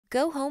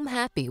Go home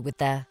happy with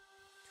the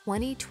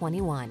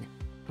 2021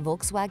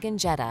 Volkswagen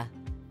Jetta.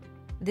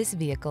 This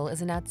vehicle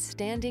is an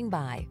outstanding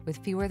buy with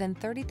fewer than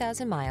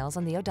 30,000 miles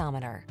on the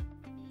odometer.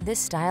 This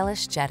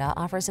stylish Jetta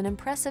offers an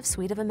impressive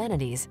suite of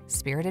amenities,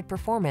 spirited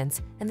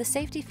performance, and the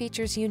safety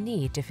features you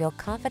need to feel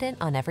confident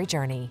on every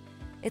journey.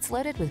 It's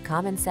loaded with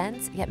common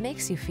sense, yet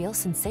makes you feel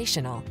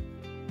sensational.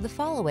 The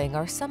following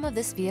are some of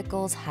this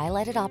vehicle's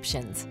highlighted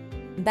options: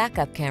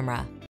 backup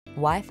camera,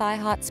 Wi-Fi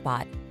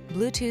hotspot,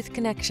 Bluetooth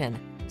connection,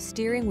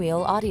 steering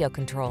wheel audio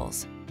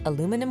controls,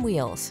 aluminum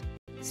wheels,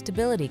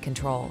 stability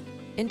control,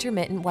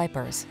 intermittent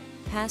wipers,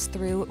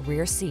 pass-through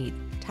rear seat,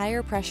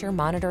 tire pressure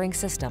monitoring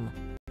system,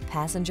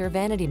 passenger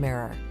vanity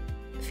mirror.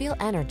 Feel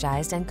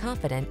energized and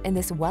confident in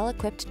this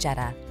well-equipped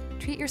Jetta.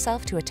 Treat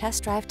yourself to a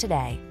test drive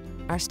today.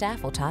 Our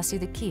staff will toss you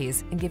the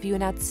keys and give you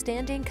an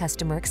outstanding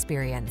customer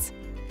experience.